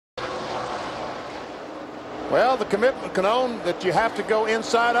Well, the commitment cone that you have to go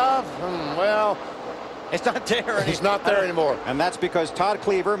inside of, well, it's not there. He's not there anymore. And that's because Todd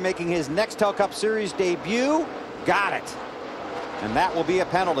Kluever, making his Nextel Cup Series debut, got it. And that will be a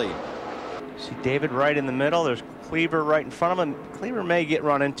penalty. See David right in the middle. There's Kluever right in front of him. Kluever may get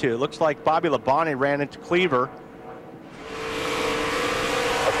run into. It looks like Bobby Labonte ran into Kluever.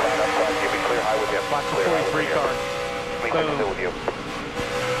 Watch the 43 car. Boom.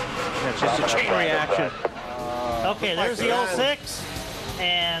 That's just a chain reaction. Okay, there's the 06,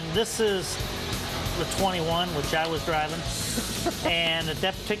 and this is the 21, which I was driving. And at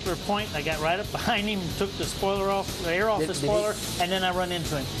that particular point, I got right up behind him, took the spoiler off, the air off the spoiler, and then I run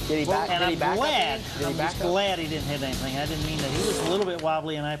into him. Did he back? And I'm glad he didn't hit anything. I didn't mean that. He was a little bit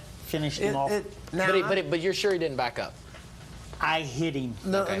wobbly, and I finished him off. But you're sure he didn't back up? I hit him.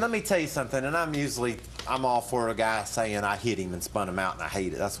 No, okay. Let me tell you something, and I'm all for a guy saying I hit him and spun him out and I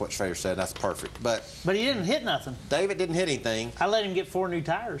hate it. That's what Schrader said. That's perfect. But he didn't hit nothing. David didn't hit anything. I let him get 4 new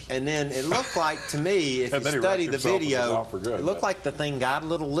tires. And then it looked like to me, if you study the video, it looked like the thing got a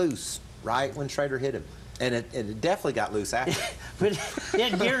little loose right when Schrader hit him. And it definitely got loose after. But I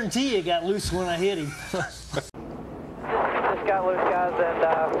guarantee it got loose when I hit him. Just got loose, guys, and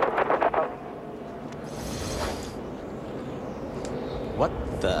What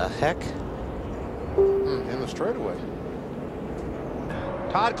the heck? In the straightaway.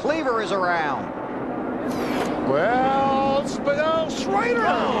 Todd Kluever is around. Well, Schrader!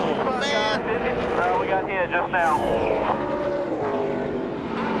 Oh, man. We got hit just now.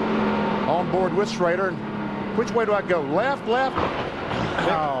 On board with Schrader. Which way do I go? Left, left?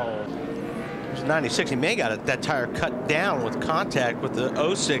 Oh. There's 96. He may got that tire cut down with contact with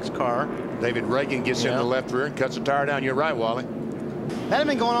the 06 car. David Ragan gets in the left rear and cuts the tire down. You're right, Wally. That had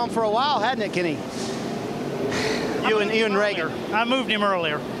been going on for a while, hadn't it, Kenny? You and Rager. I moved him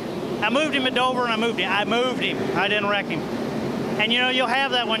earlier. I moved him at Dover, and I moved him. I didn't wreck him. And, you know, you'll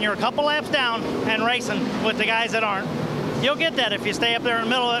have that when you're a couple laps down and racing with the guys that aren't. You'll get that if you stay up there in the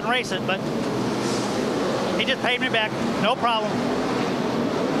middle of it and race it. But he just paid me back. No problem.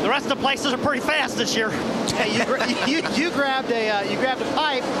 The rest of the places are pretty fast this year. you grabbed a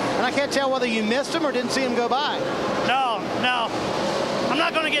pipe, and I can't tell whether you missed him or didn't see him go by. No. I'm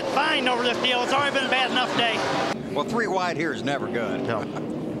not going to get fined over this deal. It's already been a bad enough day. Well, 3 wide here is never good. No.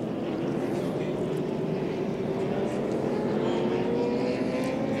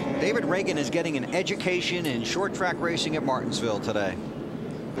 David Ragan is getting an education in short track racing at Martinsville today.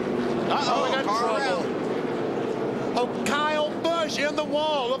 Uh-oh, car around. Oh, Kyle Busch in the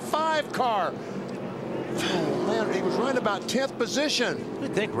wall, a 5 car. Oh, man, he was right about 10th position.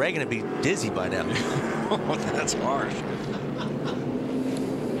 You'd think Ragan would be dizzy by now. That's harsh.